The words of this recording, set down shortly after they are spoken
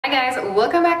guys,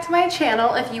 welcome back to my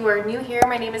channel. If you are new here,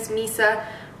 my name is Misa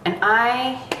and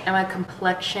I am a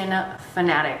complexion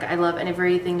fanatic. I love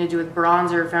everything to do with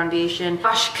bronzer, foundation,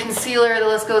 gosh, concealer, the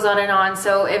list goes on and on.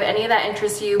 So if any of that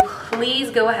interests you, please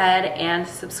go ahead and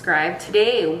subscribe.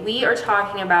 Today we are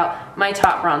talking about my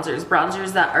top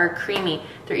bronzers that are creamy,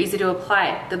 they're easy to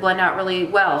apply, they blend out really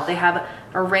well, they have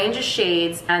a range of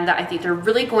shades, and that I think they're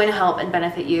really going to help and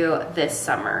benefit you this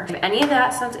summer. If any of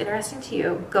that sounds interesting to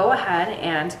you, go ahead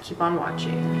and keep on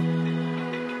watching.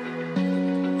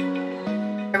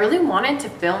 I really wanted to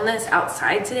film this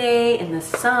outside today in the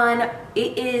sun.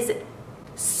 It is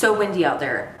so windy out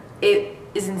there. It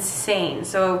is insane.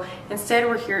 So instead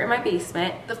we're here in my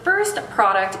basement. The first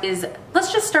product is,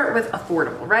 let's just start with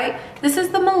affordable, right? This is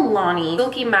the Milani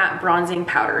Silky Matte Bronzing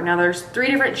Powder. Now there's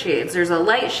 3 different shades. There's a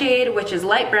light shade, which is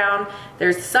light brown.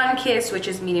 There's Sun Kiss, which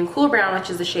is medium cool brown, which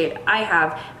is the shade I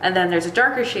have. And then there's a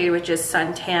darker shade, which is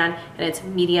Sun Tan, and it's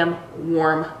medium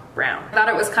warm brown. I thought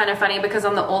it was kind of funny because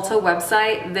on the Ulta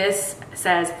website, this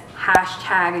says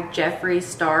hashtag Jeffree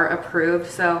Star approved.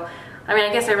 So I mean,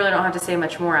 I guess I really don't have to say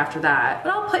much more after that,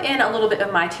 but I'll put in a little bit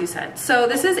of my 2 cents. So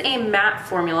this is a matte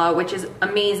formula, which is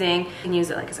amazing. You can use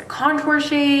it like as a contour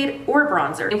shade or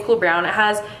bronzer. In cool brown, it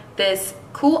has this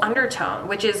cool undertone,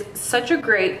 which is such a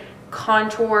great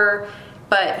contour,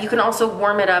 but you can also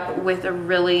warm it up with a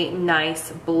really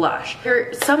nice blush. If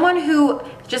you're someone who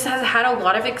just has had a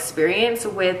lot of experience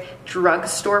with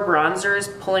drugstore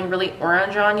bronzers pulling really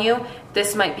orange on you,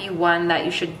 this might be one that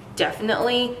you should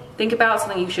definitely think about,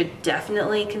 something you should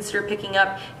definitely consider picking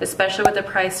up, especially with the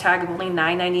price tag of only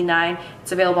 $9.99.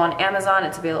 It's available on Amazon,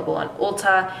 it's available on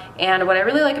Ulta, and what I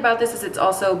really like about this is it's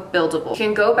also buildable. You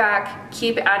can go back,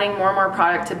 keep adding more and more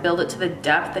product to build it to the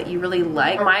depth that you really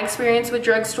like. From my experience with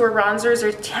drugstore bronzers,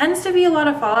 there tends to be a lot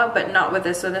of fallout, but not with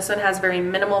this. So this one has very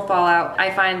minimal fallout.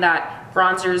 I find that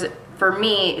bronzers, for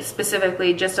me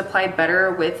specifically, just apply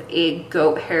better with a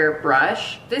goat hair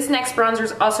brush. This next bronzer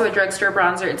is also a drugstore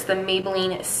bronzer. It's the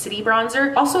Maybelline City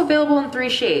Bronzer. Also available in 3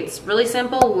 shades. Really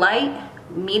simple, light,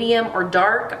 medium, or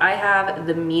dark. I have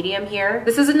the medium here.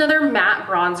 This is another matte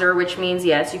bronzer, which means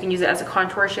yes, you can use it as a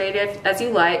contour shade as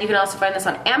you like. You can also find this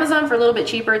on Amazon for a little bit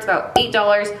cheaper. It's about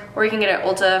 $8, or you can get it at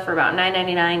Ulta for about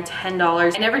 $9.99,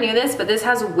 $10. I never knew this, but this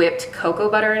has whipped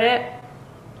cocoa butter in it.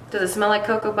 Does it smell like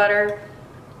cocoa butter?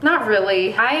 Not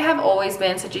really. I have always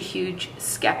been such a huge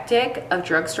skeptic of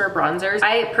drugstore bronzers.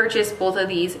 I purchased both of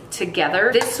these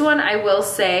together. This one, I will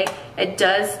say, it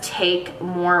does take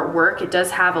more work. It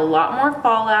does have a lot more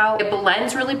fallout. It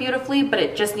blends really beautifully, but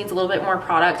it just needs a little bit more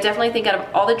product. I definitely think out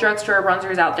of all the drugstore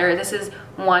bronzers out there, this is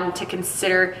one to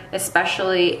consider,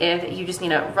 especially if you just need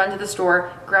to run to the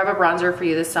store, grab a bronzer for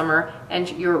you this summer, and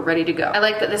you're ready to go. I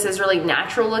like that this is really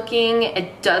natural looking.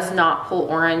 It does not pull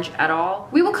orange at all.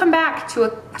 We will come back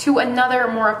to another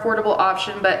more affordable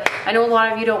option, but I know a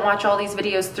lot of you don't watch all these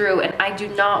videos through, and I do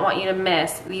not want you to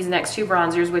miss these next 2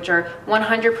 bronzers, which are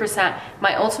 100%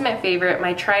 my ultimate favorite,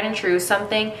 my tried and true,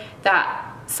 something that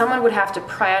someone would have to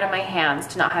pry out of my hands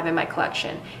to not have in my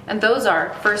collection. And those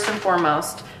are, first and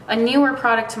foremost, a newer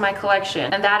product to my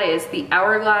collection, and that is the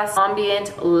Hourglass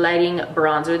Ambient Lighting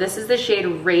Bronzer. This is the shade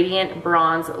Radiant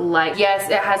Bronze Light. Yes,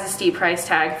 it has a steep price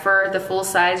tag. For the full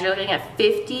size, you're looking at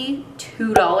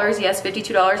 $52. Yes,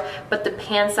 $52, but the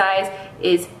pan size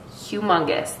is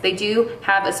humongous. They do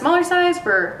have a smaller size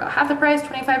for about half the price,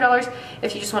 $25,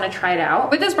 if you just want to try it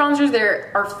out. With this bronzer,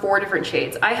 there are 4 different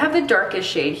shades. I have the darkest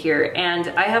shade here, and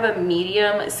I have a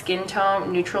medium skin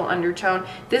tone, neutral undertone.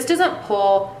 This doesn't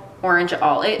pull orange at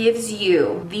all. It gives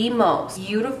you the most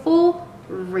beautiful,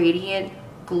 radiant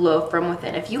glow from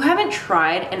within. If you haven't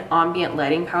tried an ambient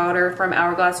lighting powder from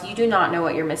Hourglass, you do not know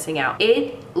what you're missing out.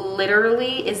 It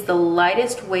literally is the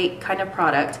lightest weight kind of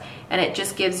product, and it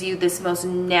just gives you this most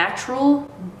natural,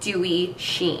 dewy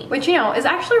sheen, which, you know, is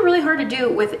actually really hard to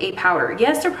do with a powder.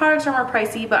 Yes, their products are more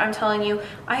pricey, but I'm telling you,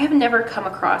 I have never come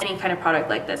across any kind of product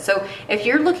like this. So if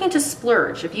you're looking to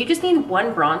splurge, if you just need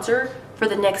one bronzer for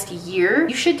the next year,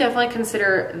 you should definitely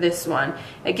consider this one.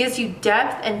 It gives you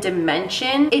depth and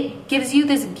dimension. It gives you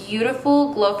this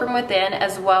beautiful glow from within,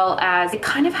 as well as it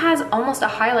kind of has almost a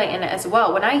highlight in it as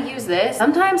well. When I use this,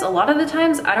 sometimes, a lot of the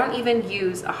times, I don't even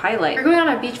use a highlight. If you're going on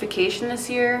a beach vacation this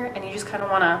year and you just kind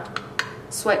of want to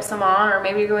swipe some on, or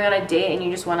maybe you're going on a date and you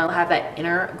just want to have that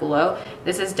inner glow,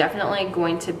 this is definitely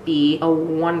going to be a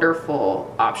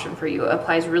wonderful option for you. It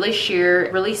applies really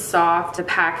sheer, really soft. The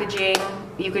packaging,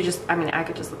 you could just, I mean, I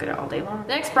could just look at it all day long. The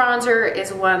next bronzer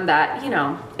is one that, you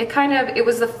know, it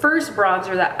was the first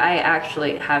bronzer that I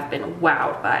actually have been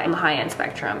wowed by on the high-end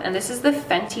spectrum. And this is the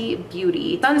Fenty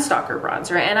Beauty Sunstalker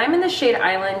bronzer. And I'm in the shade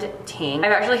Island Ting.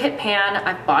 I've actually hit pan.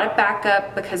 I've bought it back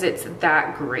up because it's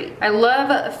that great. I love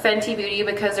Fenty Beauty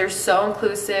because they're so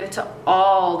inclusive to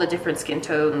all the different skin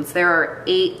tones. There are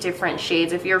 8 different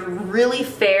shades. If you're really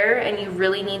fair and you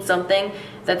really need something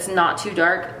that's not too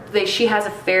dark, she has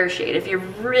a fair shade. If you're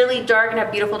really dark and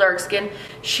have beautiful dark skin,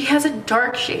 she has a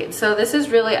dark shade. So this is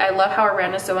really, I love how our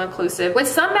brand is so inclusive. With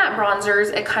some matte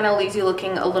bronzers, it kind of leaves you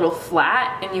looking a little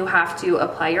flat and you have to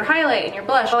apply your highlight and your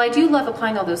blush. While I do love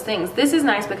applying all those things, this is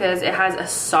nice because it has a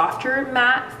softer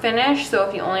matte finish. So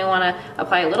if you only want to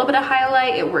apply a little bit of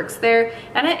highlight, it works there.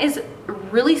 And it is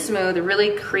really smooth,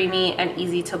 really creamy, and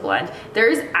easy to blend. There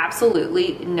is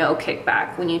absolutely no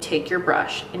kickback when you take your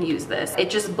brush and use this. It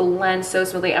just blends so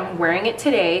smoothly. I'm wearing it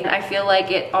today. I feel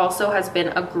like it also has been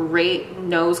a great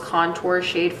nose contour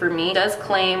shade for me. It does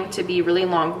claim to be really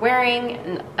long wearing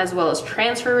and as well as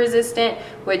transfer resistant,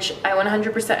 which I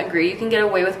 100% agree. You can get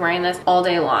away with wearing this all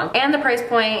day long. And the price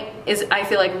point is, I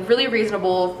feel like, really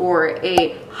reasonable for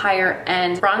a higher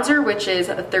end bronzer, which is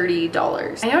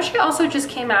 $30. I know she also just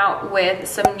came out with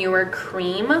some newer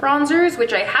cream bronzers,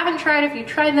 which I haven't tried. If you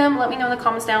tried them, let me know in the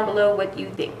comments down below what you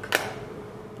think.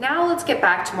 Now let's get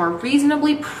back to more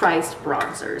reasonably priced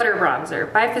bronzers. Butter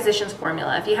bronzer by Physicians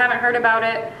Formula. If you haven't heard about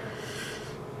it,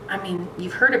 I mean,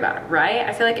 you've heard about it, right?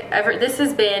 I feel like this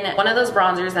has been one of those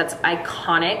bronzers that's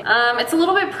iconic. It's a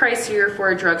little bit pricier for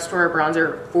a drugstore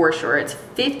bronzer for sure. It's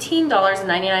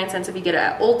 $15.99 if you get it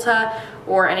at Ulta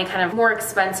or any kind of more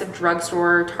expensive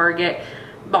drugstore, Target.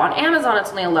 But on Amazon, it's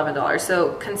only $11.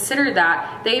 So consider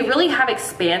that. They really have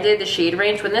expanded the shade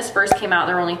range. When this first came out,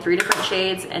 there were only 3 different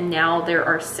shades, and now there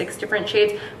are 6 different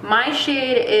shades. My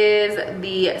shade is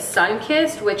the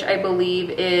Sunkissed, which I believe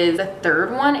is the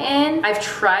 3rd one in. I've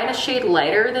tried a shade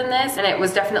lighter than this, and it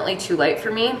was definitely too light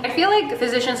for me. I feel like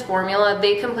Physicians Formula,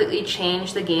 they completely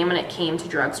changed the game when it came to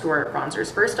drugstore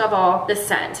bronzers. First of all, the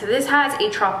scent. This has a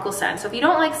tropical scent. So if you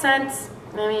don't like scents,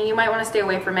 I mean, you might want to stay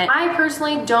away from it. I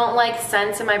personally don't like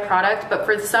scents in my product, but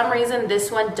for some reason, this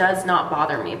one does not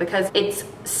bother me because it's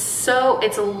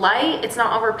light, it's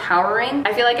not overpowering.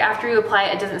 I feel like after you apply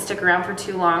it, it doesn't stick around for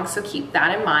too long, so keep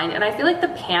that in mind. And I feel like the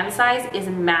pan size is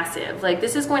massive. Like,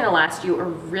 this is going to last you a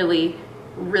really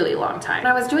long time.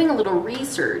 When I was doing a little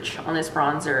research on this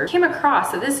bronzer, I came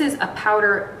across that this is a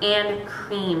powder and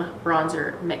cream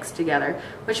bronzer mixed together,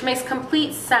 which makes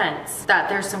complete sense that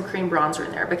there's some cream bronzer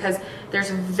in there because there's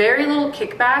very little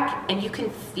kickback and you can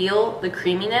feel the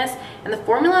creaminess. And the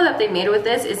formula that they made with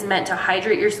this is meant to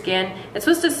hydrate your skin. It's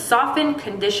supposed to soften,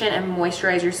 condition, and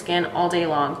moisturize your skin all day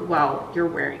long while you're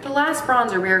wearing it. The last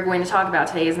bronzer we are going to talk about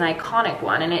today is an iconic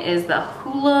one, and it is the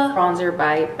Hoola Bronzer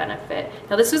by Benefit.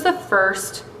 Now, this is the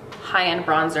first high-end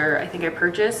bronzer I think I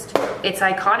purchased. It's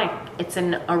iconic. It's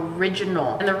an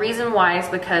original. And the reason why is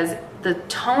because the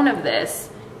tone of this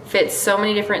fits so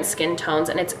many different skin tones,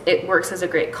 and it works as a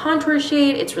great contour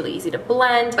shade. It's really easy to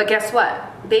blend. But guess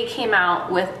what? They came out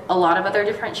with a lot of other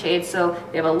different shades. So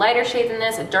they have a lighter shade than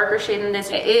this, a darker shade than this.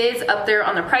 It is up there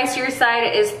on the pricier side.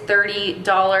 It is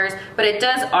 $30, but it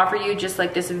does offer you just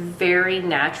like this very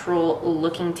natural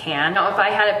looking tan. Now, if I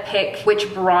had to pick which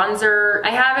bronzer,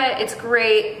 I have it, it's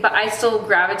great, but I still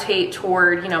gravitate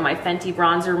toward, you know, my Fenty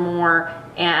bronzer more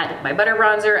and my butter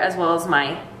bronzer as well as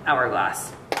my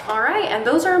Hourglass. All right, and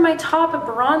those are my top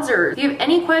bronzers. If you have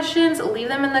any questions, leave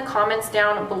them in the comments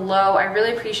down below. I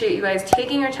really appreciate you guys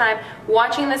taking your time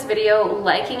watching this video,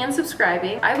 liking and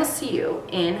subscribing. I will see you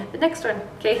in the next one,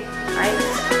 okay?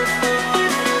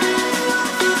 Bye.